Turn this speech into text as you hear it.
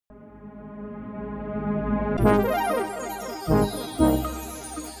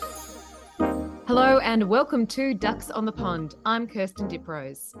Hello and welcome to Ducks on the Pond. I'm Kirsten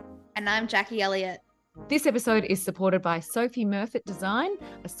Diprose. And I'm Jackie Elliott. This episode is supported by Sophie Murfitt Design,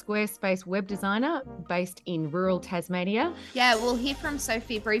 a Squarespace web designer based in rural Tasmania. Yeah, we'll hear from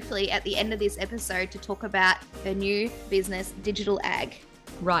Sophie briefly at the end of this episode to talk about her new business, Digital Ag.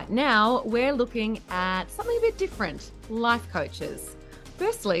 Right now, we're looking at something a bit different, life coaches.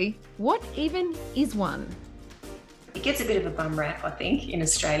 Firstly, what even is one? It gets a bit of a bum rap, I think, in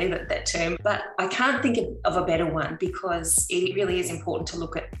Australia, that term, but I can't think of a better one because it really is important to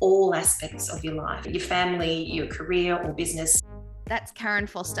look at all aspects of your life, your family, your career or business. That's Karen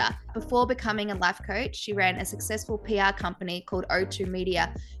Foster. Before becoming a life coach, she ran a successful PR company called O2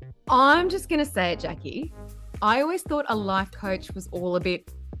 Media. I'm just going to say it, Jackie. I always thought a life coach was all a bit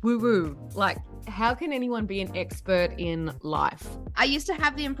woo-woo. Like, how can anyone be an expert in life? I used to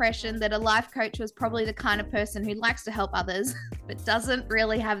have the impression that a life coach was probably the kind of person who likes to help others, but doesn't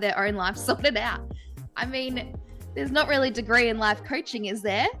really have their own life sorted out. I mean, there's not really a degree in life coaching, is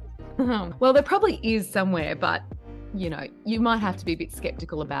there? Well, there probably is somewhere, but, you might have to be a bit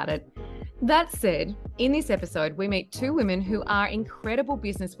skeptical about it. That said, in this episode, we meet two women who are incredible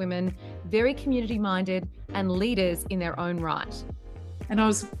businesswomen, very community-minded, and leaders in their own right. And I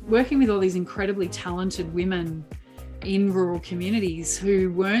was working with all these incredibly talented women in rural communities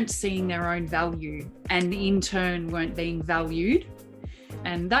who weren't seeing their own value and in turn weren't being valued.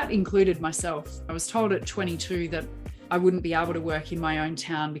 And that included myself. I was told at 22 that I wouldn't be able to work in my own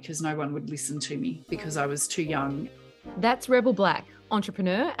town because no one would listen to me because I was too young. That's Rebel Black,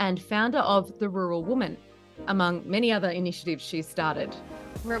 entrepreneur and founder of The Rural Woman, among many other initiatives she's started.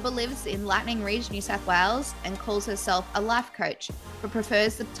 Rebel lives in Lightning Ridge, New South Wales, and calls herself a life coach, but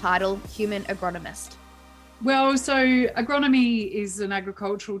prefers the title human agronomist. Well, so agronomy is an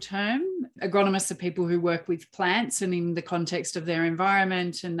agricultural term. Agronomists are people who work with plants and in the context of their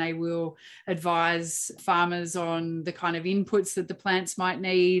environment, and they will advise farmers on the kind of inputs that the plants might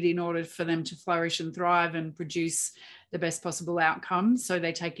need in order for them to flourish and thrive and produce the best possible outcomes. So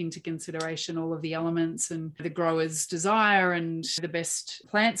they take into consideration all of the elements and the grower's desire and the best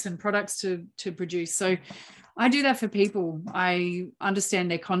plants and products to produce. So I do that for people. I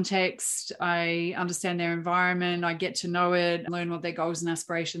understand their context. I understand their environment. I get to know it, learn what their goals and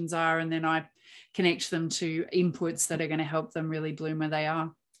aspirations are, and then I connect them to inputs that are going to help them really bloom where they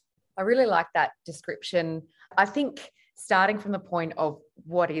are. I really like that description. I think starting from the point of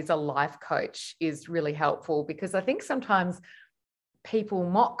what is a life coach is really helpful because I think sometimes people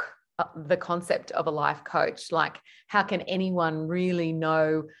mock the concept of a life coach. Like, how can anyone really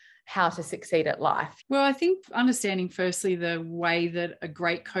know how to succeed at life? Well, I think understanding firstly the way that a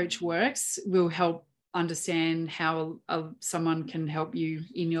great coach works will help understand how someone can help you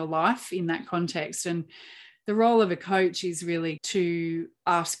in your life in that context. And the role of a coach is really to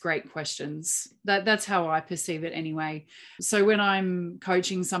ask great questions. That's how I perceive it anyway. So when I'm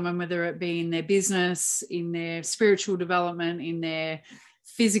coaching someone, whether it be in their business, in their spiritual development, in their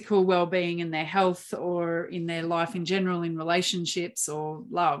physical well-being, in their health, or in their life in general, in relationships or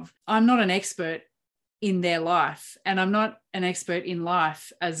love, I'm not an expert in their life, and I'm not an expert in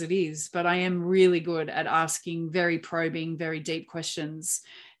life as it is, but I am really good at asking very probing, very deep questions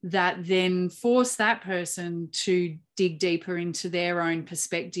that then force that person to dig deeper into their own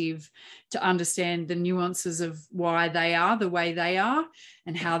perspective, to understand the nuances of why they are the way they are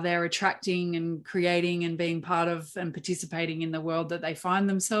and how they're attracting and creating and being part of and participating in the world that they find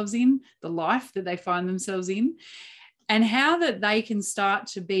themselves in, the life that they find themselves in, and how that they can start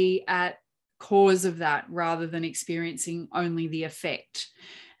to be at cause of that rather than experiencing only the effect.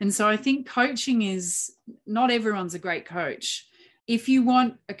 And so I think coaching is, not everyone's a great coach. If you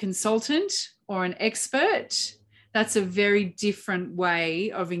want a consultant or an expert, that's a very different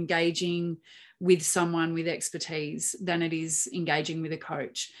way of engaging with someone with expertise than it is engaging with a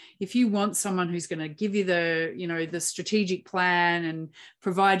coach. If you want someone who's going to give you the strategic plan and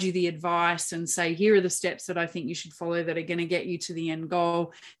provide you the advice and say, here are the steps that I think you should follow that are going to get you to the end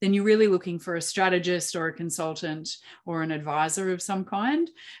goal, then you're really looking for a strategist or a consultant or an advisor of some kind.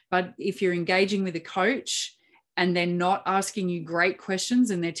 But if you're engaging with a coach and they're not asking you great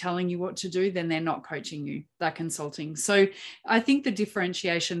questions and they're telling you what to do, then they're not coaching you, they're consulting. So I think the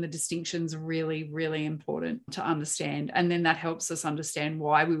differentiation, the distinction is really, really important to understand. And then that helps us understand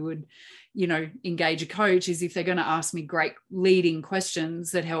why we would, engage a coach, is if they're going to ask me great leading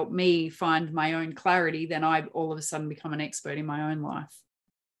questions that help me find my own clarity, then I all of a sudden become an expert in my own life.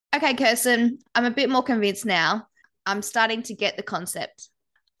 Okay, Kirsten, I'm a bit more convinced now. I'm starting to get the concept.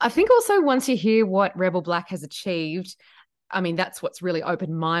 I think also once you hear what Rebel Black has achieved, I mean, that's what's really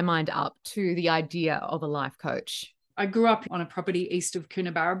opened my mind up to the idea of a life coach. I grew up on a property east of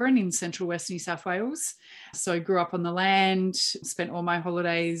Coonabarabran in central West New South Wales. So I grew up on the land, spent all my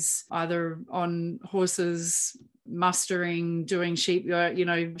holidays either on horses, mustering, doing sheep,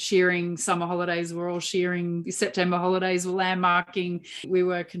 shearing. Summer holidays were all shearing. September holidays were landmarking. We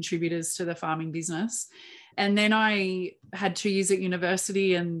were contributors to the farming business. And then I had 2 years at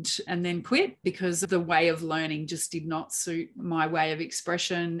university and then quit because the way of learning just did not suit my way of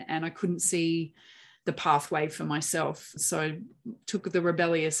expression, and I couldn't see the pathway for myself. So I took the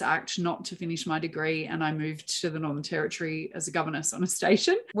rebellious act not to finish my degree, and I moved to the Northern Territory as a governess on a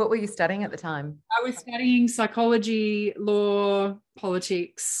station. What were you studying at the time? I was studying psychology, law,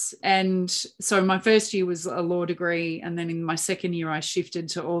 politics. And so my first year was a law degree. And then in my second year, I shifted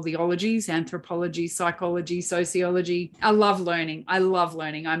to all the ologies: anthropology, psychology, sociology. I love learning.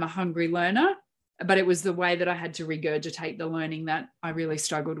 I'm a hungry learner. But it was the way that I had to regurgitate the learning that I really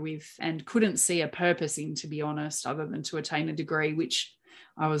struggled with and couldn't see a purpose in, to be honest, other than to attain a degree, which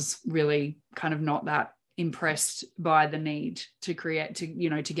I was really kind of not that impressed by the need to get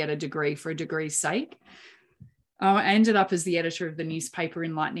a degree for a degree's sake. I ended up as the editor of the newspaper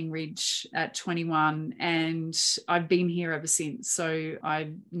in Lightning Ridge at 21, and I've been here ever since. So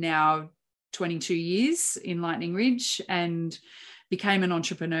I'm now 22 years in Lightning Ridge and became an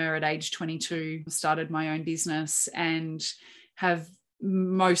entrepreneur at age 22, started my own business and have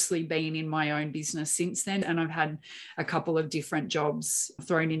mostly been in my own business since then. And I've had a couple of different jobs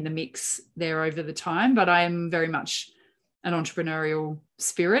thrown in the mix there over the time, but I am very much an entrepreneurial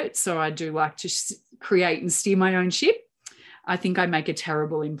spirit. So I do like to create and steer my own ship. I think I make a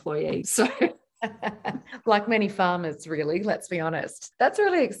terrible employee. So like many farmers, really, let's be honest. That's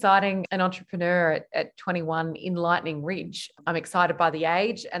really exciting. An entrepreneur at 21 in Lightning Ridge. I'm excited by the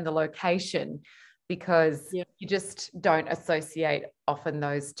age and the location because you just don't associate often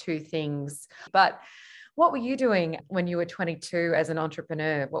those two things. But what were you doing when you were 22 as an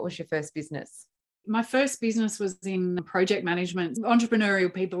entrepreneur? What was your first business? My first business was in project management.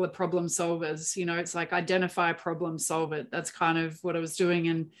 Entrepreneurial people are problem solvers. It's like identify a problem, solve it. That's kind of what I was doing.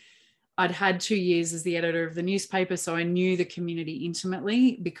 And I'd had 2 years as the editor of the newspaper, so I knew the community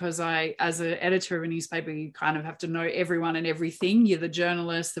intimately because as an editor of a newspaper, you kind of have to know everyone and everything. You're the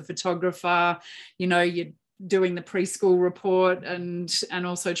journalist, the photographer, you're doing the preschool report and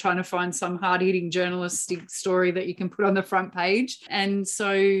also trying to find some hard-hitting journalistic story that you can put on the front page. And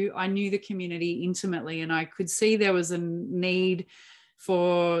so I knew the community intimately, and I could see there was a need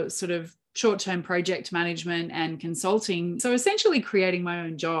for sort of short-term project management and consulting. So essentially creating my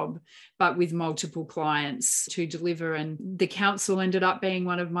own job, but with multiple clients to deliver. And the council ended up being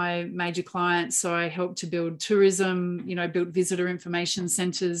one of my major clients. So I helped to build tourism, built visitor information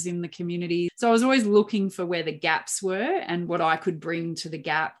centres in the community. So I was always looking for where the gaps were and what I could bring to the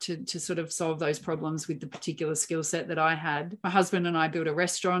gap to sort of solve those problems with the particular skill set that I had. My husband and I built a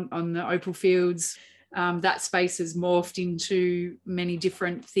restaurant on the Opal Fields. That space has morphed into many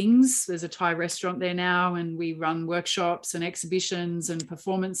different things. There's a Thai restaurant there now, and we run workshops and exhibitions and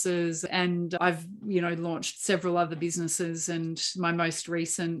performances. And I've, launched several other businesses. And my most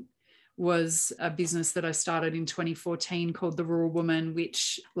recent was a business that I started in 2014 called The Rural Woman,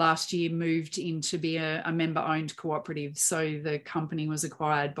 which last year moved into be a member-owned cooperative. So the company was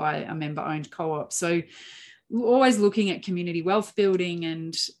acquired by a member-owned co-op. So always looking at community wealth building,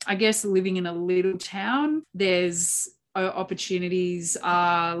 and I guess living in a little town, there's opportunities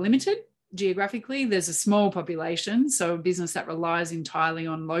are limited geographically. There's a small population, so a business that relies entirely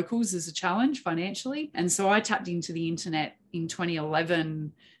on locals is a challenge financially. And so I tapped into the internet in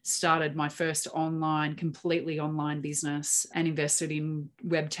 2011, started my first completely online business, and invested in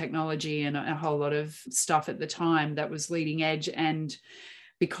web technology and a whole lot of stuff at the time that was leading edge. And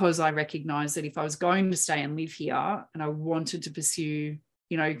because I recognized that if I was going to stay and live here and I wanted to pursue,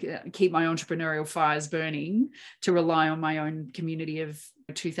 keep my entrepreneurial fires burning, to rely on my own community of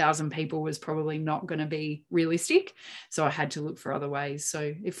 2,000 people was probably not going to be realistic. So I had to look for other ways.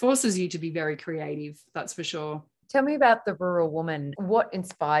 So it forces you to be very creative, that's for sure. Tell me about The Rural Woman. What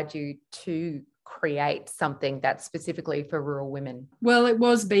inspired you to create something that's specifically for rural women? Well, it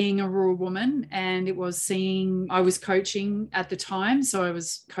was being a rural woman, and it was I was coaching at the time. So I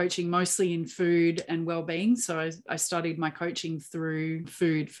was coaching mostly in food and well-being. So I studied my coaching through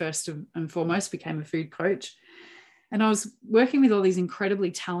food first and foremost, became a food coach. And I was working with all these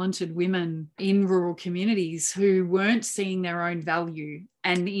incredibly talented women in rural communities who weren't seeing their own value,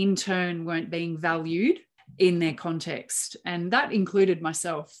 and in turn weren't being valued in their context. And that included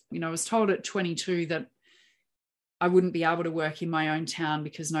myself. I was told at 22 that I wouldn't be able to work in my own town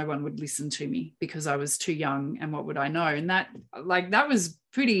because no one would listen to me because I was too young, and what would I know? And that was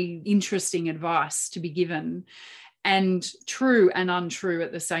pretty interesting advice to be given, and true and untrue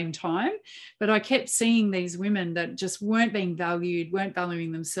at the same time. But I kept seeing these women that just weren't being valued, weren't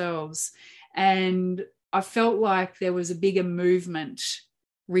valuing themselves. And I felt like there was a bigger movement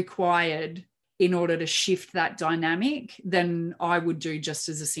required in order to shift that dynamic than I would do just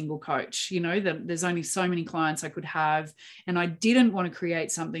as a single coach. You know, that there's only so many clients I could have, and I didn't want to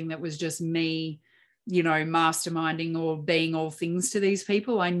create something that was just me, you know, masterminding or being all things to these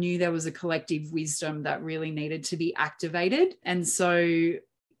people. I knew there was a collective wisdom that really needed to be activated. And so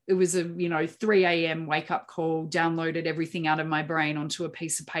it was a, 3 a.m. wake up call, downloaded everything out of my brain onto a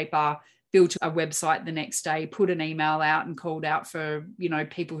piece of paper, built a website the next day, put an email out and called out for,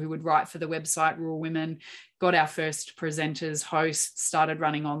 people who would write for the website, Rural Women, got our first presenters, hosts, started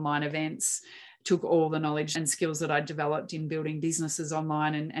running online events, took all the knowledge and skills that I developed in building businesses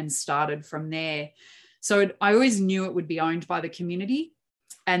online and started from there. So I always knew it would be owned by the community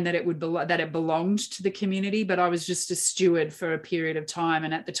and that it belonged to the community, but I was just a steward for a period of time.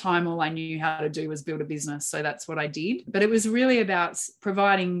 And at the time, all I knew how to do was build a business. So that's what I did. But it was really about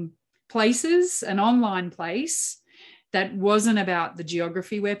providing places, an online place that wasn't about the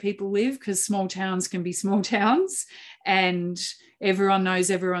geography where people live, because small towns can be small towns and everyone knows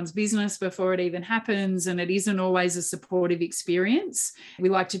everyone's business before it even happens, and it isn't always a supportive experience. We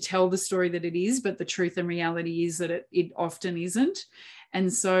like to tell the story that it is, but the truth and reality is that it often isn't.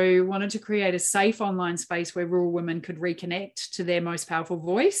 And so wanted to create a safe online space where rural women could reconnect to their most powerful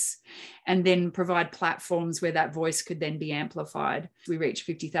voice, and then provide platforms where that voice could then be amplified. We reach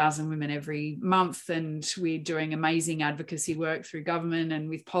 50,000 women every month, and we're doing amazing advocacy work through government and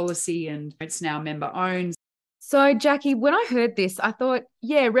with policy, and it's now member owned. So Jackie, when I heard this, I thought,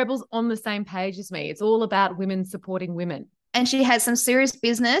 yeah, Rebel's on the same page as me. It's all about women supporting women. And she has some serious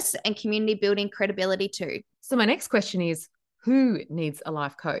business and community building credibility too. So my next question is, who needs a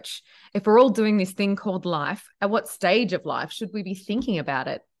life coach? If we're all doing this thing called life, at what stage of life should we be thinking about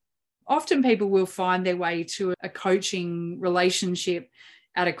it? Often people will find their way to a coaching relationship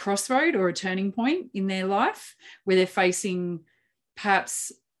at a crossroad or a turning point in their life where they're facing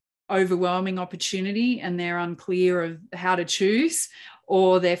perhaps overwhelming opportunity and they're unclear of how to choose,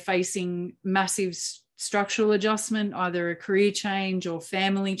 or they're facing massive structural adjustment, either a career change or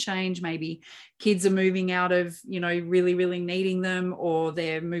family change. Maybe kids are moving out of, really, really needing them, or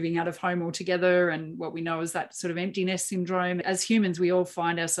they're moving out of home altogether. And what we know is that sort of empty nest syndrome. As humans, we all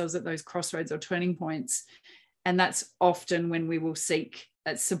find ourselves at those crossroads or turning points. And that's often when we will seek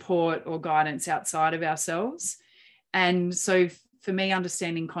that support or guidance outside of ourselves. And so for me,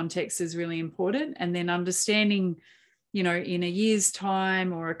 understanding context is really important. And then understanding, in a year's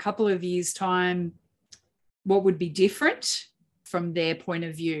time or a couple of years' time, what would be different from their point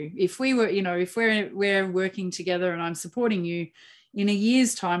of view. If we were, if we're working together and I'm supporting you in a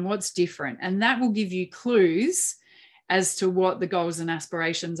year's time, what's different? And that will give you clues as to what the goals and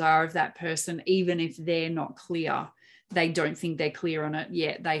aspirations are of that person, even if they're not clear. They don't think they're clear on it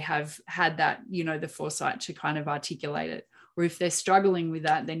yet. They have had that, the foresight to kind of articulate it. Or if they're struggling with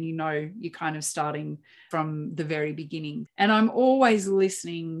that, then you're kind of starting from the very beginning. And I'm always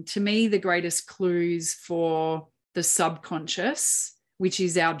listening. To me, the greatest clues for the subconscious, which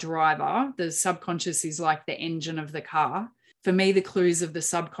is our driver, the subconscious is like the engine of the car. For me, the clues of the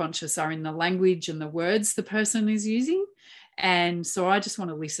subconscious are in the language and the words the person is using. And so I just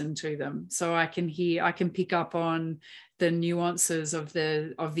want to listen to them so I can pick up on the nuances of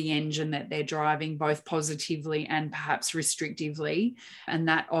the engine that they're driving, both positively and perhaps restrictively. And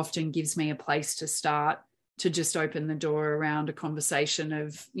that often gives me a place to start to just open the door around a conversation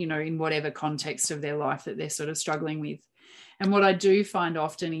of, in whatever context of their life that they're sort of struggling with. And what I do find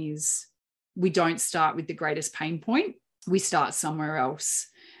often is we don't start with the greatest pain point. We start somewhere else.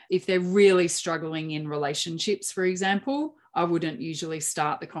 If they're really struggling in relationships, for example, I wouldn't usually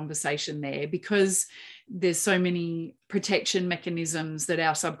start the conversation there, because there's so many protection mechanisms that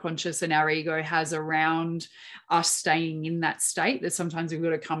our subconscious and our ego has around us staying in that state, that sometimes we've got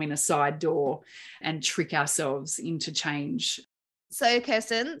to come in a side door and trick ourselves into change. So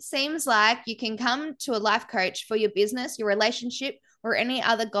Kirsten, seems like you can come to a life coach for your business, your relationship, or any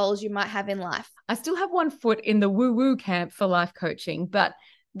other goals you might have in life. I still have one foot in the woo-woo camp for life coaching, but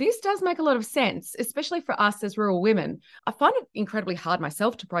this does make a lot of sense, especially for us as rural women. I find it incredibly hard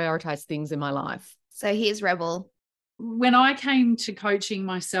myself to prioritize things in my life. So here's Rebel. when I came to coaching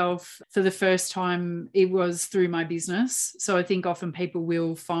myself for the first time, it was through my business. So I think often people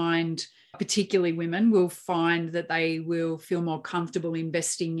will find, particularly women, will find that they will feel more comfortable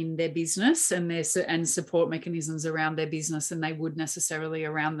investing in their business and support mechanisms around their business than they would necessarily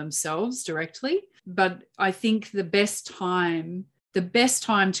around themselves directly. But I think the best time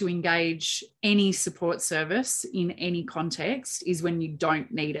to engage any support service in any context is when you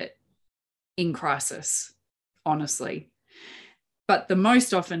don't need it in crisis, honestly. But the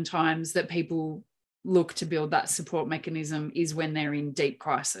most often times that people look to build that support mechanism is when they're in deep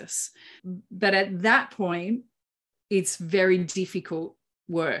crisis. But at that point, it's very difficult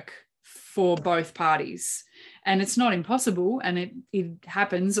work for both parties. And it's not impossible, and it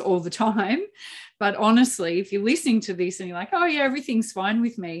happens all the time. But honestly, if you're listening to this and you're like, oh yeah, everything's fine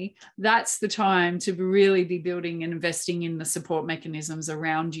with me, that's the time to really be building and investing in the support mechanisms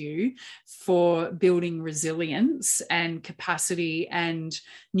around you for building resilience and capacity and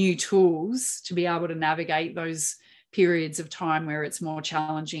new tools to be able to navigate those periods of time where it's more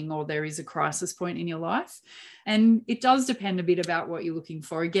challenging or there is a crisis point in your life. And it does depend a bit about what you're looking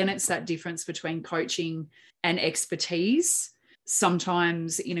for. Again, it's that difference between coaching and expertise.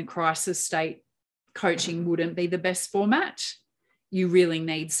 Sometimes in a crisis state, coaching wouldn't be the best format. You really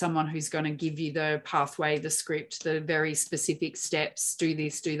need someone who's going to give you the pathway, the script, the very specific steps, do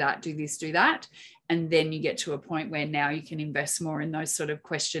this, do that, do this, do that. And then you get to a point where now you can invest more in those sort of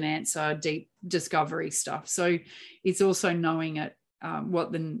question answer, deep discovery stuff. So it's also knowing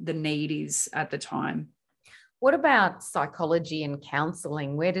what the need is at the time. What about psychology and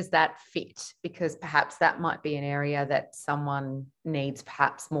counselling? Where does that fit? Because perhaps that might be an area that someone needs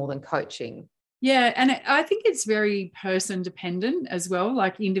perhaps more than coaching. Yeah, and I think it's very person dependent as well.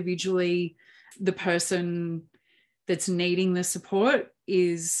 Like individually, the person that's needing the support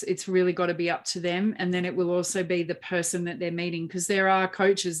it's really got to be up to them. And then it will also be the person that they're meeting, because there are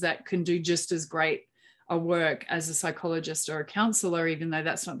coaches that can do just as great a work as a psychologist or a counsellor, even though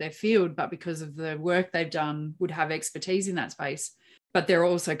that's not their field, but because of the work they've done would have expertise in that space. But there are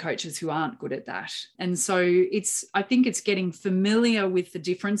also coaches who aren't good at that. And so I think it's getting familiar with the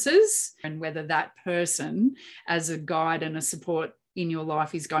differences and whether that person as a guide and a support in your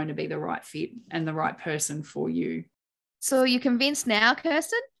life is going to be the right fit and the right person for you. So are you convinced now,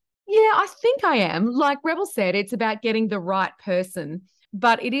 Kirsten? Yeah, I think I am. Like Rebel said, it's about getting the right person.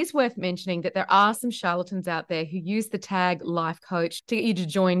 But it is worth mentioning that there are some charlatans out there who use the tag life coach to get you to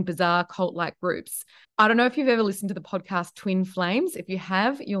join bizarre cult-like groups. I don't know if you've ever listened to the podcast Twin Flames. If you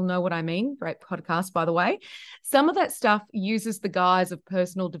have, you'll know what I mean. Great podcast, by the way. Some of that stuff uses the guise of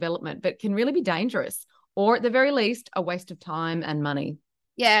personal development, but can really be dangerous, or at the very least, a waste of time and money.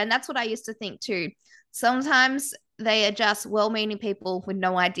 Yeah, and that's what I used to think too. Sometimes they are just well-meaning people with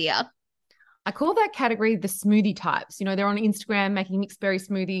no idea. I call that category the smoothie types. You know, they're on Instagram making mixed berry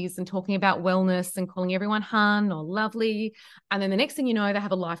smoothies and talking about wellness and calling everyone hun or lovely. And then the next thing you know, they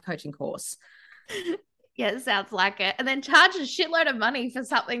have a life coaching course. Yeah, it sounds like it. And then charge a shitload of money for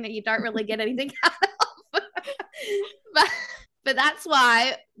something that you don't really get anything out of. but that's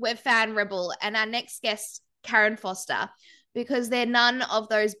why we've found Rebel and our next guest, Karen Foster, because they're none of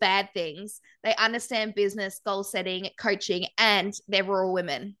those bad things. They understand business, goal setting, coaching, and they're raw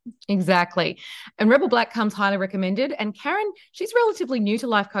women. Exactly. And Rebel Black comes highly recommended. And Karen, she's relatively new to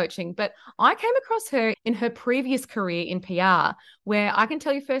life coaching, but I came across her in her previous career in PR, where I can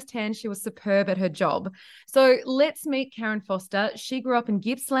tell you firsthand she was superb at her job. So let's meet Karen Foster. She grew up in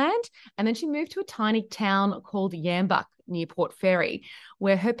Gippsland, and then she moved to a tiny town called Yambuck near Port Fairy,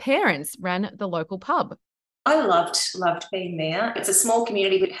 where her parents ran the local pub. I loved being there. It's a small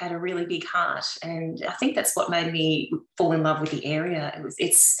community that had a really big heart, and I think that's what made me fall in love with the area.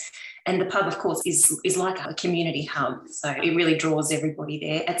 And the pub, of course, is like a community hub, so it really draws everybody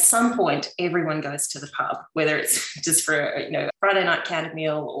there. At some point, everyone goes to the pub, whether it's just for a Friday night counter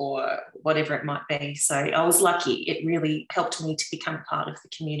meal or whatever it might be. So I was lucky; it really helped me to become part of the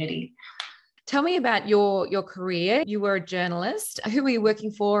community. Tell me about your career. You were a journalist. Who were you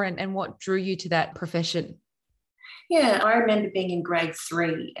working for, and what drew you to that profession? Yeah, I remember being in grade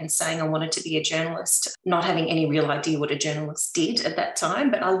 3 and saying I wanted to be a journalist, not having any real idea what a journalist did at that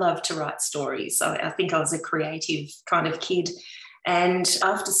time, but I loved to write stories. I think I was a creative kind of kid. And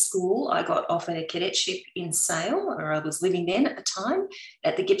after school, I got offered a cadetship in Sale, where I was living then at the time,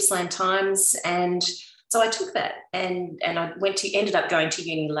 at the Gippsland Times. And so I took that and I ended up going to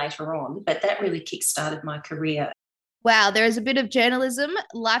uni later on, but that really kick-started my career. Wow, there is a bit of journalism,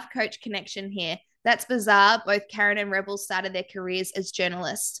 life coach connection here. That's bizarre. Both Karen and Rebel started their careers as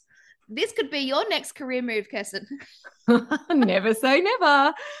journalists. This could be your next career move, Kirsten. Never say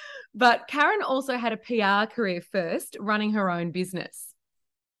never. But Karen also had a PR career first, running her own business.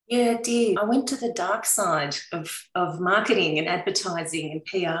 Yeah, I did. I went to the dark side of marketing and advertising and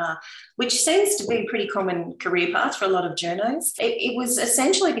PR, which seems to be a pretty common career path for a lot of journos. It was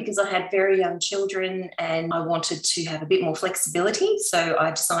essentially because I had very young children and I wanted to have a bit more flexibility. So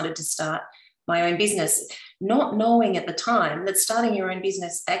I decided to start my own business, not knowing at the time that starting your own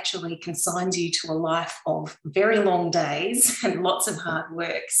business actually consigns you to a life of very long days and lots of hard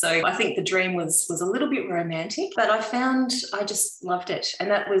work. So I think the dream was a little bit romantic, but I found I just loved it. And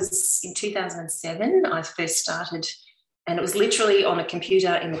that was in 2007, I first started, and it was literally on a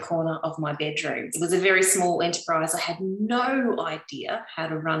computer in the corner of my bedroom. It was a very small enterprise. I had no idea how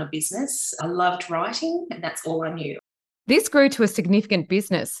to run a business. I loved writing, and that's all I knew. This grew to a significant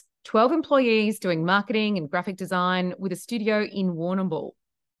business. 12 employees doing marketing and graphic design with a studio in Warrnambool.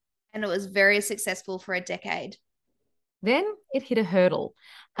 And it was very successful for a decade. Then it hit a hurdle.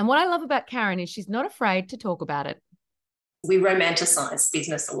 And what I love about Karen is she's not afraid to talk about it. We romanticize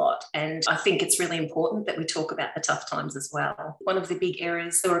business a lot, and I think it's really important that we talk about the tough times as well. One of the big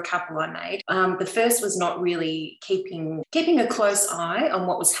errors, there were a couple I made. The first was not really keeping a close eye on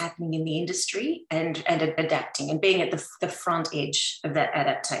what was happening in the industry and adapting and being at the front edge of that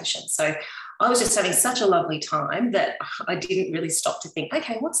adaptation. So I was just having such a lovely time that I didn't really stop to think,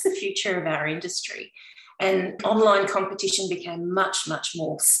 okay, what's the future of our industry? And online competition became much, much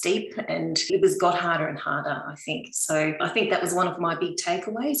more steep, and it got harder and harder, I think. So I think that was one of my big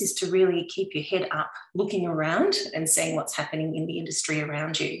takeaways, is to really keep your head up, looking around and seeing what's happening in the industry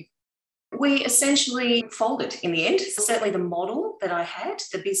around you. We essentially folded in the end. Certainly the model that I had,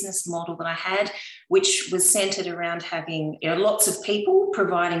 the business model that I had, which was centred around having lots of people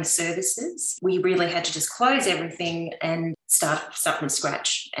providing services. We really had to just close everything and start from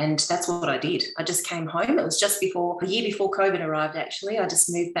scratch. And that's what I did. I just came home. It was just a year before COVID arrived, actually. I just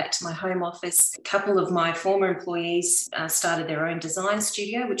moved back to my home office. A couple of my former employees started their own design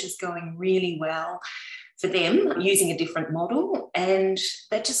studio, which is going really well for them, using a different model. And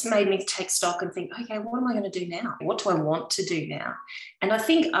that just made me take stock and think, okay, what am I going to do now? What do I want to do now? And I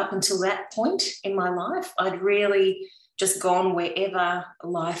think up until that point in my life, I'd really just gone wherever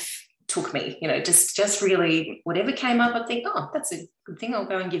life took me, just really whatever came up, I'd think, oh, that's a good thing. I'll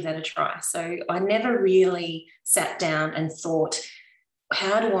go and give that a try. So I never really sat down and thought,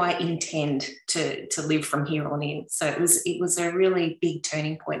 how do I intend to live from here on in? So it was a really big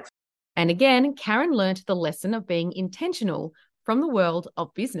turning point. And again, Karen learnt the lesson of being intentional from the world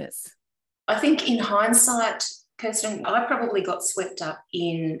of business. I think in hindsight, Kirsten, I probably got swept up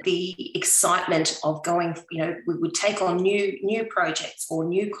in the excitement of going, we would take on new projects or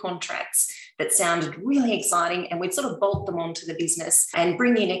new contracts that sounded really exciting, and we'd sort of bolt them onto the business and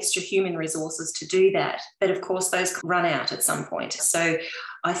bring in extra human resources to do that. But of course, those run out at some point. So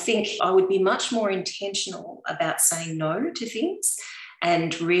I think I would be much more intentional about saying no to things.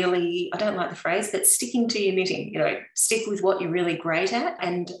 And really, I don't like the phrase, but sticking to your knitting, stick with what you're really great at.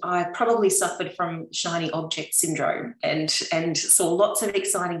 And I probably suffered from shiny object syndrome and saw lots of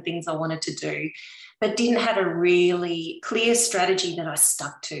exciting things I wanted to do, but didn't have a really clear strategy that I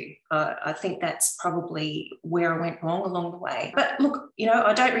stuck to. I think that's probably where I went wrong along the way. But look,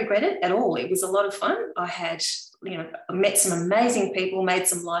 I don't regret it at all. It was a lot of fun. I had met some amazing people, made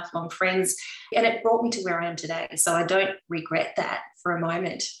some lifelong friends, and it brought me to where I am today. So I don't regret that for a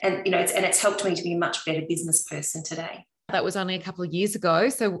moment. And, it's helped me to be a much better business person today. That was only a couple of years ago.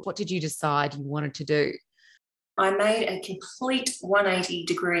 So what did you decide you wanted to do? I made a complete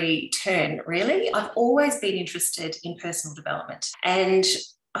 180-degree turn, really. I've always been interested in personal development. And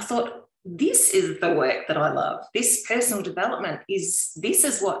I thought, this is the work that I love. This personal development this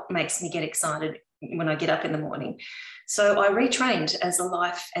is what makes me get excited when I get up in the morning. So I retrained as a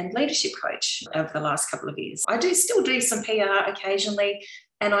life and leadership coach over the last couple of years. I still do some PR occasionally,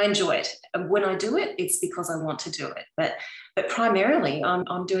 and I enjoy it. And when I do it, it's because I want to do it. But primarily,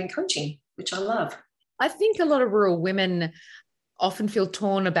 I'm doing coaching, which I love. I think a lot of rural women often feel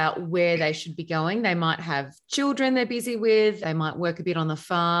torn about where they should be going. They might have children they're busy with, they might work a bit on the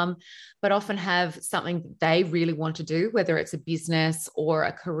farm, but often have something they really want to do, whether it's a business or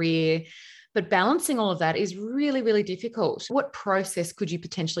a career. But balancing all of that is really, really difficult. What process could you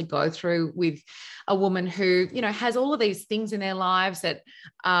potentially go through with a woman who, has all of these things in their lives that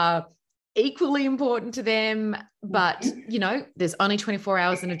are equally important to them, but, there's only 24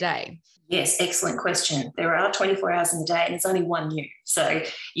 hours in a day? Yes, excellent question. There are 24 hours in a day and there's only one you. So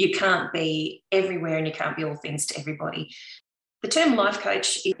you can't be everywhere and you can't be all things to everybody. The term life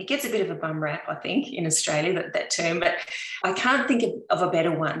coach, it gets a bit of a bum rap, I think, in Australia, that term, but I can't think of a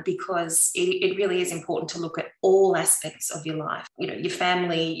better one because it really is important to look at all aspects of your life. You know, your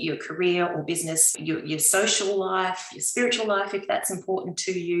family, your career or business, your social life, your spiritual life, if that's important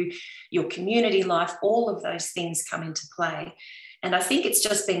to you, your community life, all of those things come into play. And I think it's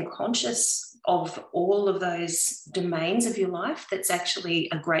just being conscious of all of those domains of your life that's actually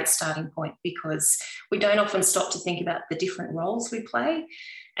a great starting point, because we don't often stop to think about the different roles we play,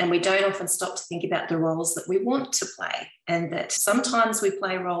 and we don't often stop to think about the roles that we want to play, and that sometimes we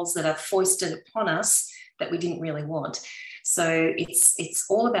play roles that are foisted upon us that we didn't really want. So it's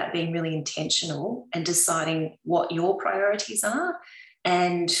all about being really intentional and deciding what your priorities are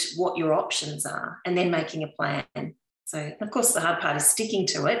and what your options are, and then making a plan. So, of course, the hard part is sticking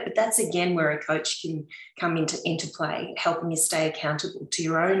to it, but that's again where a coach can come into play, helping you stay accountable to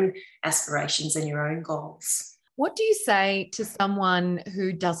your own aspirations and your own goals. What do you say to someone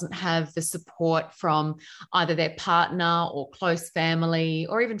who doesn't have the support from either their partner or close family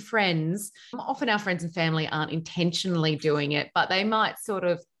or even friends? Often our friends and family aren't intentionally doing it, but they might sort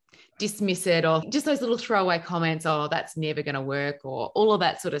of dismiss it, or just those little throwaway comments, oh, that's never going to work, or all of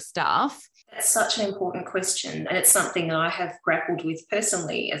that sort of stuff. That's such an important question, and it's something that I have grappled with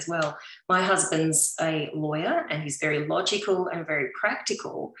personally as well. My husband's a lawyer, and he's very logical and very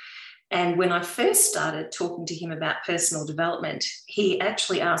practical. And when I first started talking to him about personal development, he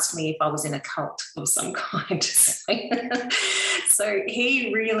actually asked me if I was in a cult of some kind. So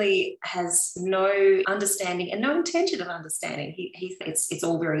he really has no understanding and no intention of understanding. He thinks it's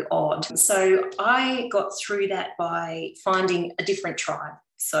all very odd. So I got through that by finding a different tribe.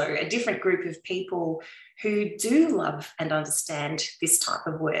 So a different group of people who do love and understand this type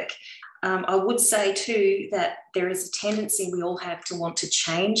of work. I would say too that there is a tendency we all have to want to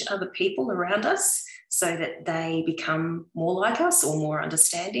change other people around us so that they become more like us or more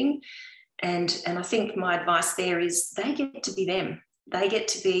understanding. And I think my advice there is they get to be them. They get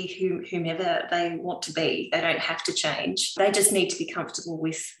to be whomever they want to be. They don't have to change. They just need to be comfortable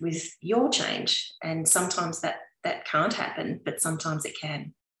with your change. And sometimes that can't happen, but sometimes it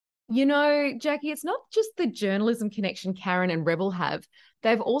can. You know, Jackie, it's not just the journalism connection Karen and Rebel have.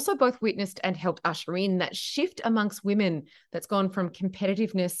 They've also both witnessed and helped usher in that shift amongst women that's gone from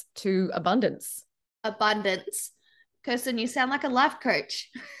competitiveness to abundance. Abundance. Kirsten, you sound like a life coach.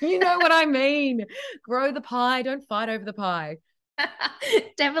 You know what I mean. Grow the pie, don't fight over the pie.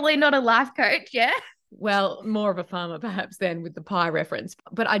 Definitely not a life coach, yeah? Well, more of a farmer perhaps than with the pie reference.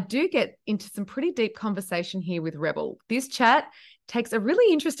 But I do get into some pretty deep conversation here with Rebel. This chat takes a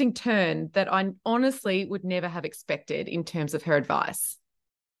really interesting turn that I honestly would never have expected in terms of her advice.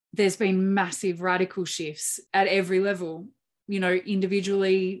 There's been massive radical shifts at every level. You know,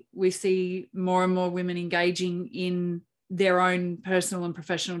 individually, we see more and more women engaging in their own personal and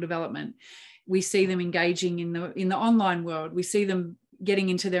professional development. We see them engaging in the online world. We see them getting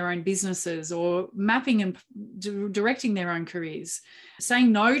into their own businesses or mapping and directing their own careers,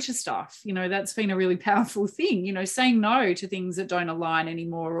 saying no to stuff. You know, that's been a really powerful thing, you know, saying no to things that don't align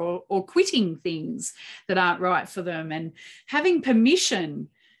anymore, or quitting things that aren't right for them, and having permission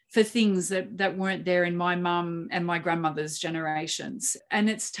for things that weren't there in my mum and my grandmother's generations. And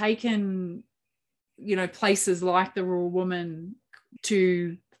it's taken, you know, places like the Rural Woman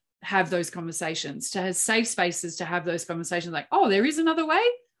to have those conversations, to have safe spaces to have those conversations, like, oh, there is another way?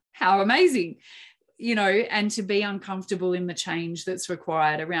 How amazing. You know, and to be uncomfortable in the change that's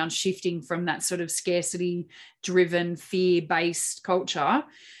required around shifting from that sort of scarcity driven, fear-based culture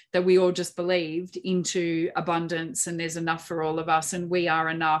that we all just believed into abundance, and there's enough for all of us, and we are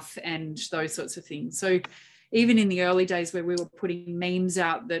enough, and those sorts of things. So even in the early days where we were putting memes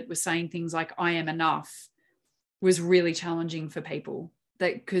out that were saying things like I am enough was really challenging for people,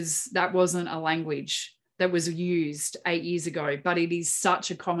 because that wasn't a language that was used 8 years ago, but it is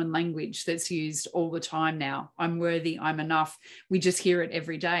such a common language that's used all the time now. I'm worthy, I'm enough. We just hear it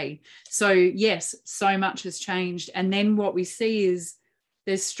every day. So yes, so much has changed. And then what we see is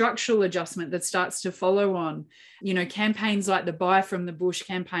there's structural adjustment that starts to follow on, you know, campaigns like the Buy from the Bush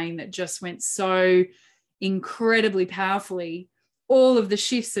campaign that just went so incredibly powerfully. All of the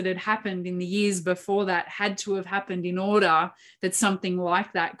shifts that had happened in the years before that had to have happened in order that something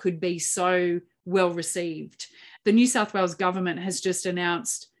like that could be so well received. The New South Wales government has just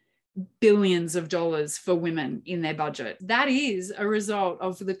announced billions of dollars for women in their budget. That is a result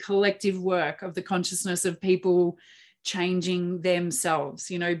of the collective work of the consciousness of people changing themselves,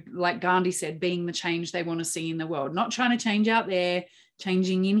 you know, like Gandhi said, being the change they want to see in the world, not trying to change out there,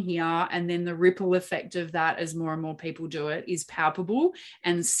 changing in here, and then the ripple effect of that as more and more people do it is palpable,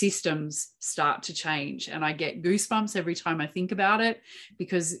 and systems start to change. And I get goosebumps every time I think about it,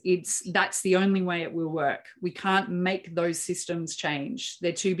 because that's the only way it will work. We can't make those systems change.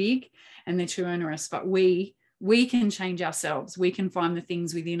 They're too big and they're too onerous, but we can change ourselves. We can find the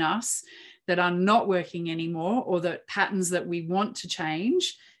things within us that are not working anymore, or the patterns that we want to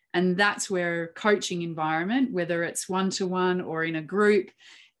change. And that's where coaching environment, whether it's one-to-one or in a group,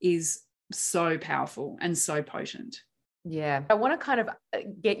 is so powerful and so potent. Yeah. I want to kind of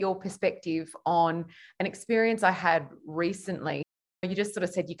get your perspective on an experience I had recently. You just sort of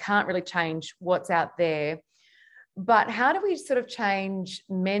said you can't really change what's out there, but how do we sort of change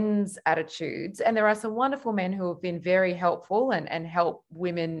men's attitudes? And there are some wonderful men who have been very helpful and help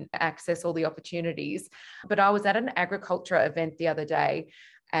women access all the opportunities. But I was at an agriculture event the other day,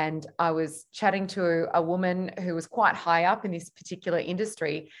 and I was chatting to a woman who was quite high up in this particular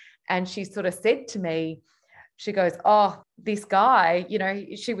industry. And she sort of said to me, she goes, oh, this guy,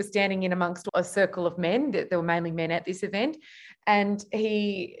 she was standing in amongst a circle of men. There were mainly men at this event. And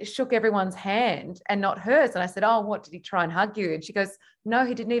he shook everyone's hand and not hers. And I said, oh, what, did he try and hug you? And she goes, no,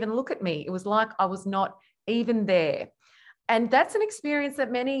 he didn't even look at me. It was like I was not even there. And that's an experience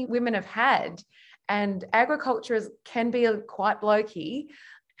that many women have had. And agriculture can be quite blokey.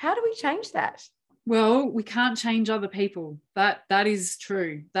 How do we change that? Well, we can't change other people. That is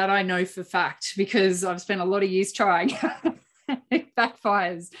true. That I know for fact, because I've spent a lot of years trying. It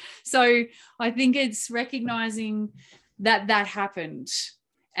backfires. So I think it's recognizing that happened,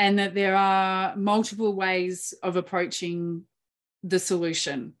 and that there are multiple ways of approaching the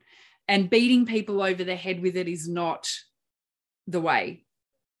solution. And beating people over the head with it is not the way.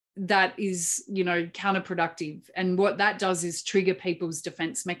 That is, counterproductive. And what that does is trigger people's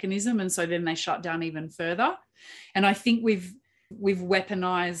defense mechanism. And so then they shut down even further. And I think we've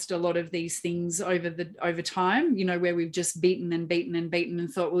weaponized a lot of these things over time, where we've just beaten and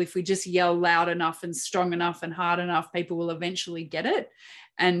thought, well, if we just yell loud enough and strong enough and hard enough, people will eventually get it.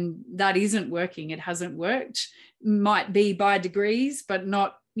 And that isn't working. It hasn't worked. Might be by degrees, but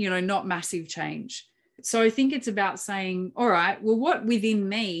not massive change. So I think it's about saying, all right, well, what within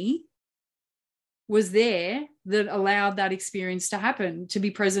me was there that allowed that experience to happen, to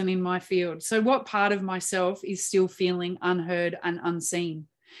be present in my field? So what part of myself is still feeling unheard and unseen?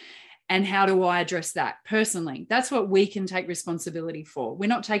 And how do I address that personally? That's what we can take responsibility for. We're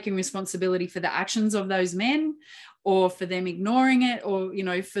not taking responsibility for the actions of those men, or for them ignoring it, or,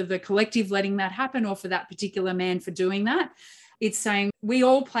 for the collective letting that happen, or for that particular man for doing that. It's saying we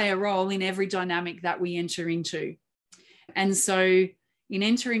all play a role in every dynamic that we enter into. And so in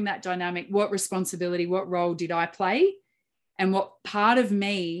entering that dynamic, what responsibility, what role did I play? And what part of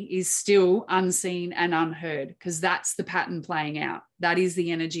me is still unseen and unheard? Because that's the pattern playing out. That is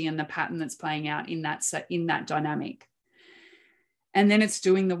the energy and the pattern that's playing out in that dynamic. And then it's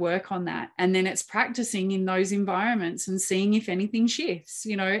doing the work on that. And then it's practicing in those environments and seeing if anything shifts,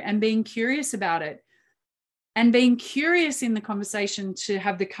 and being curious about it. And being curious in the conversation, to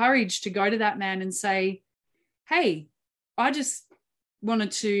have the courage to go to that man and say, hey, I just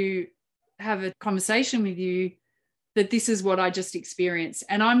wanted to have a conversation with you that this is what I just experienced.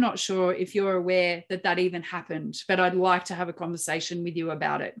 And I'm not sure if you're aware that even happened, but I'd like to have a conversation with you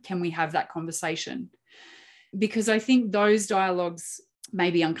about it. Can we have that conversation? Because I think those dialogues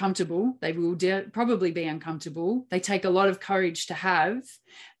may be uncomfortable. They will probably be uncomfortable. They take a lot of courage to have,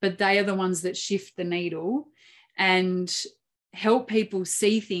 but they are the ones that shift the needle and help people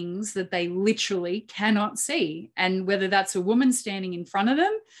see things that they literally cannot see. And whether that's a woman standing in front of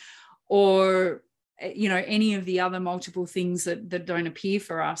them, or, any of the other multiple things that don't appear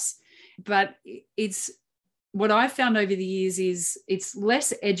for us. But it's what I've found over the years is it's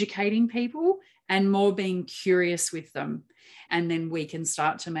less educating people and more being curious with them. And then we can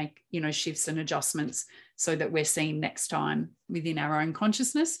start to make, shifts and adjustments so that we're seen next time within our own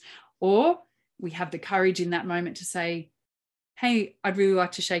consciousness. Or we have the courage in that moment to say, hey, I'd really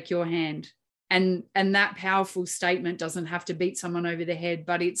like to shake your hand. And that powerful statement doesn't have to beat someone over the head,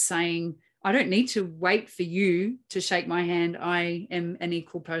 but it's saying, I don't need to wait for you to shake my hand. I am an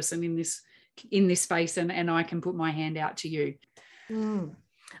equal person in this space, and I can put my hand out to you.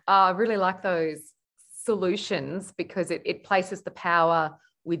 I really like those solutions, because it places the power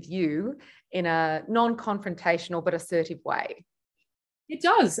with you in a non-confrontational but assertive way. It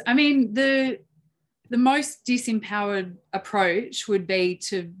does. I mean, the most disempowered approach would be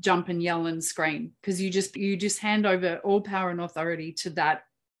to jump and yell and scream, because you just hand over all power and authority to that.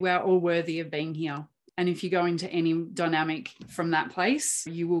 We're all worthy of being here. And if you go into any dynamic from that place,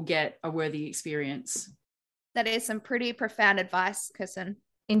 you will get a worthy experience. That is some pretty profound advice, Kirsten.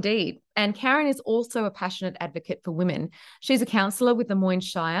 Indeed. And Karen is also a passionate advocate for women. She's a councillor with the Moyne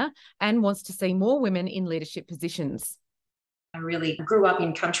Shire and wants to see more women in leadership positions. I really grew up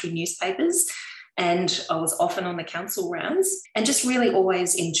in country newspapers and I was often on the council rounds and just really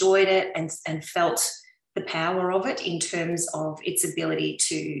always enjoyed it and felt the power of it in terms of its ability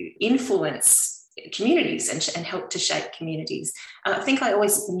to influence communities and help to shape communities. I think I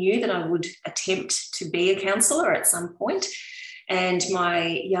always knew that I would attempt to be a councillor at some point. And my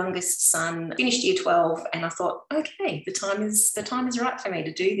youngest son finished year 12 and I thought, okay, the time is right for me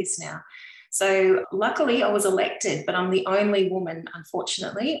to do this now. So luckily I was elected, but I'm the only woman,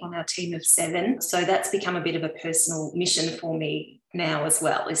 unfortunately, on our team of 7. So that's become a bit of a personal mission for me now as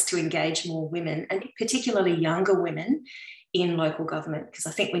well, is to engage more women and particularly younger women in local government, because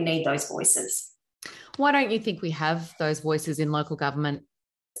I think we need those voices. Why don't you think we have those voices in local government?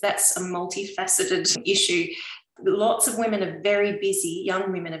 That's a multifaceted issue. Lots of women are very busy,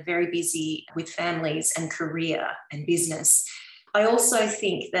 young women are very busy with families and career and business. I also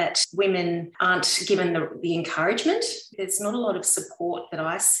think that women aren't given the encouragement. There's not a lot of support that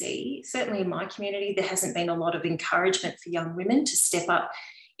I see. Certainly in my community, there hasn't been a lot of encouragement for young women to step up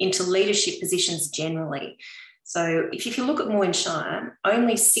into leadership positions generally. So if you look at Moyne Shire,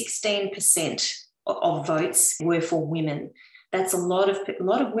 only 16% of votes were for women. That's a lot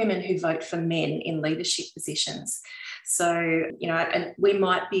of women who vote for men in leadership positions. So, and we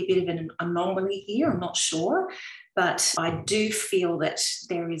might be a bit of an anomaly here, I'm not sure, but I do feel that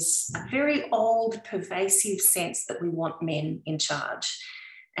there is a very old, pervasive sense that we want men in charge.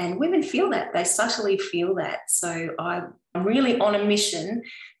 And women feel that, they subtly feel that. So I'm really on a mission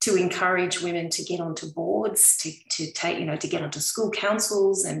to encourage women to get onto boards, to get onto school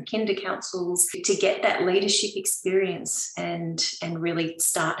councils and kinder councils, to get that leadership experience and really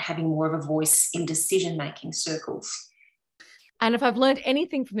start having more of a voice in decision-making circles. And if I've learned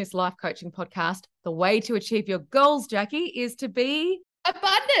anything from this life coaching podcast, the way to achieve your goals, Jackie, is to be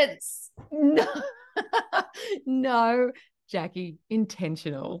abundance. No, Jackie,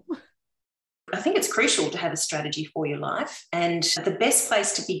 intentional. I think it's crucial to have a strategy for your life. And the best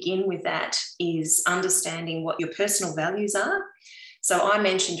place to begin with that is understanding what your personal values are. So I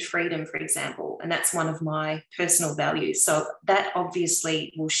mentioned freedom, for example, and that's one of my personal values. So that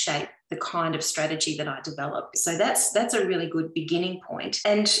obviously will shape the kind of strategy that I develop. So that's a really good beginning point.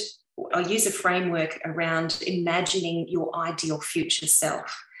 And I use a framework around imagining your ideal future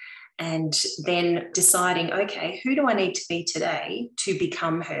self and then deciding, okay, who do I need to be today to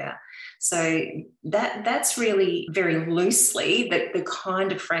become her? So that's really very loosely the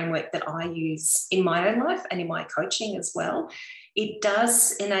kind of framework that I use in my own life and in my coaching as well. It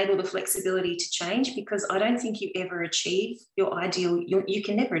does enable the flexibility to change because I don't think you ever achieve your ideal, you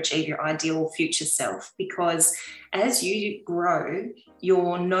can never achieve your ideal future self, because as you grow,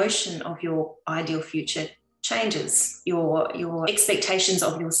 your notion of your ideal future changes, your expectations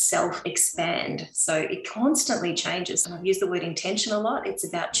of yourself expand. So it constantly changes. And I've used the word intention a lot. It's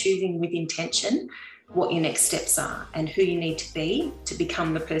about choosing with intention what your next steps are and who you need to be to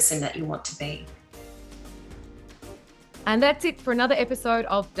become the person that you want to be. And that's it for another episode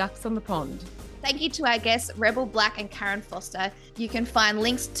of Ducks on the Pond. Thank you to our guests, Rebel Black and Karen Foster. You can find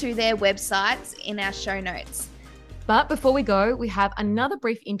links to their websites in our show notes. But before we go, we have another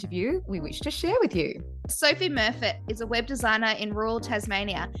brief interview we wish to share with you. Sophie Murfitt is a web designer in rural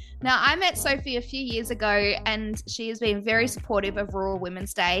Tasmania. Now, I met Sophie a few years ago and she has been very supportive of Rural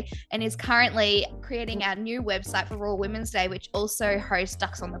Women's Day and is currently creating our new website for Rural Women's Day, which also hosts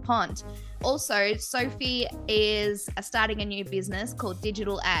Ducks on the Pond. Also, Sophie is starting a new business called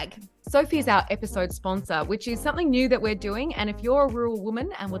Digital Ag. Sophie is our episode sponsor, which is something new that we're doing. And if you're a rural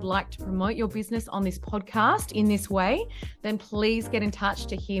woman and would like to promote your business on this podcast in this way, then please get in touch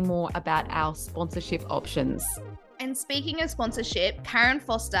to hear more about our sponsorship options. And speaking of sponsorship, Karen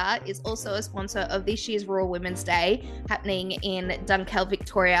Foster is also a sponsor of this year's Rural Women's Day happening in Dunkeld,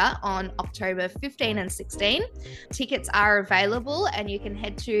 Victoria on October 15 and 16. Tickets are available and you can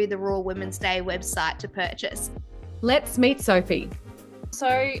head to the Rural Women's Day website to purchase. Let's meet Sophie.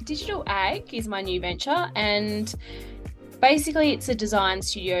 So Digital Ag is my new venture, and basically it's a design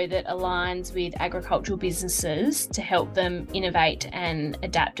studio that aligns with agricultural businesses to help them innovate and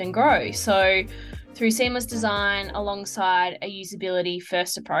adapt and grow. So through seamless design alongside a usability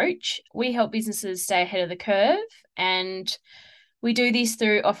first approach, we help businesses stay ahead of the curve, and we do this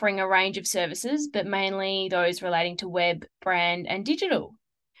through offering a range of services, but mainly those relating to web, brand and digital.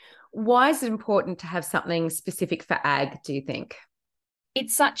 Why is it important to have something specific for ag, do you think?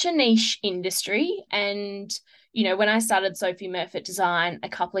 It's such a niche industry, and when I started Sophie Murfitt Design a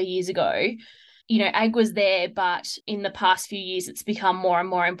couple of years ago, ag was there, but in the past few years, it's become more and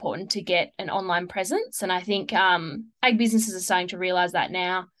more important to get an online presence. And I think ag businesses are starting to realize that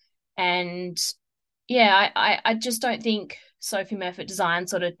now. And I just don't think Sophie Murfitt Design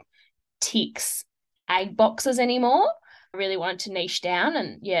sort of ticks ag boxes anymore. I really wanted to niche down,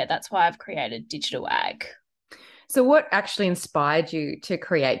 and that's why I've created Digital Ag. So what actually inspired you to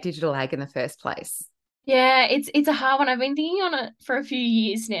create Digital Ag in the first place? Yeah, it's a hard one. I've been thinking on it for a few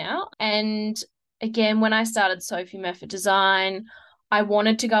years now. And again, when I started Sophie Murfitt Design, I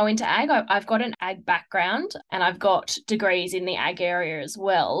wanted to go into ag. I've got an ag background and I've got degrees in the ag area as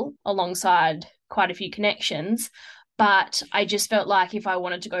well, alongside quite a few connections. But I just felt like if I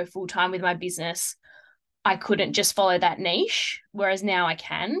wanted to go full time with my business, I couldn't just follow that niche, whereas now I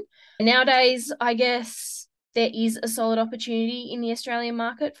can. Nowadays, I guess there is a solid opportunity in the Australian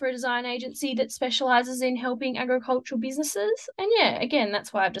market for a design agency that specialises in helping agricultural businesses. And again,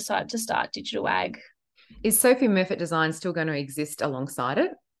 that's why I've decided to start Digital Ag. Is Sophie Murfitt Design still going to exist alongside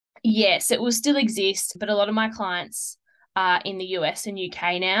it? Yes, it will still exist, but a lot of my clients are in the US and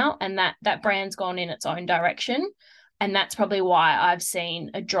UK now, and that brand's gone in its own direction. And that's probably why I've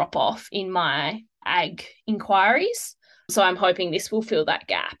seen a drop off in my ag inquiries. So I'm hoping this will fill that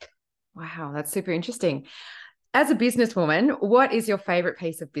gap. Wow, that's super interesting. As a businesswoman, what is your favourite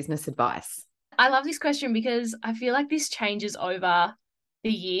piece of business advice? I love this question because I feel like this changes over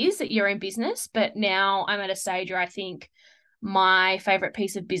the years that you're in business, but now I'm at a stage where I think my favourite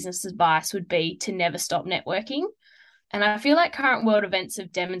piece of business advice would be to never stop networking. And I feel like current world events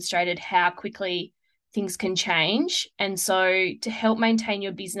have demonstrated how quickly things can change. And so to help maintain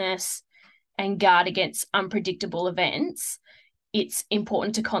your business and guard against unpredictable events, it's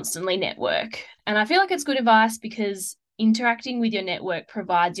important to constantly network. And I feel like it's good advice because interacting with your network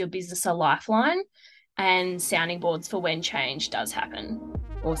provides your business a lifeline and sounding boards for when change does happen.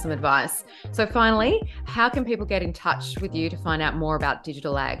 Awesome advice. So finally, how can people get in touch with you to find out more about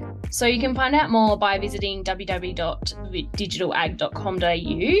Digital Ag? So you can find out more by visiting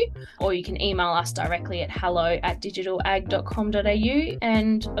www.digitalag.com.au, or you can email us directly at hello@digitalag.com.au.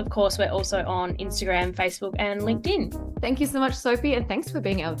 And of course, we're also on Instagram, Facebook, and LinkedIn. Thank you so much, Sophie, and thanks for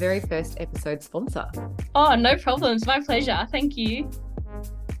being our very first episode sponsor. Oh, no problems. My pleasure. Thank you.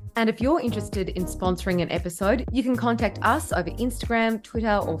 And if you're interested in sponsoring an episode, you can contact us over Instagram,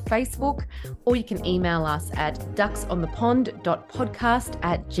 Twitter, or Facebook, or you can email us at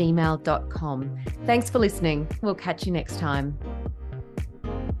ducksonthepond.podcast@gmail.com. Thanks for listening. We'll catch you next time.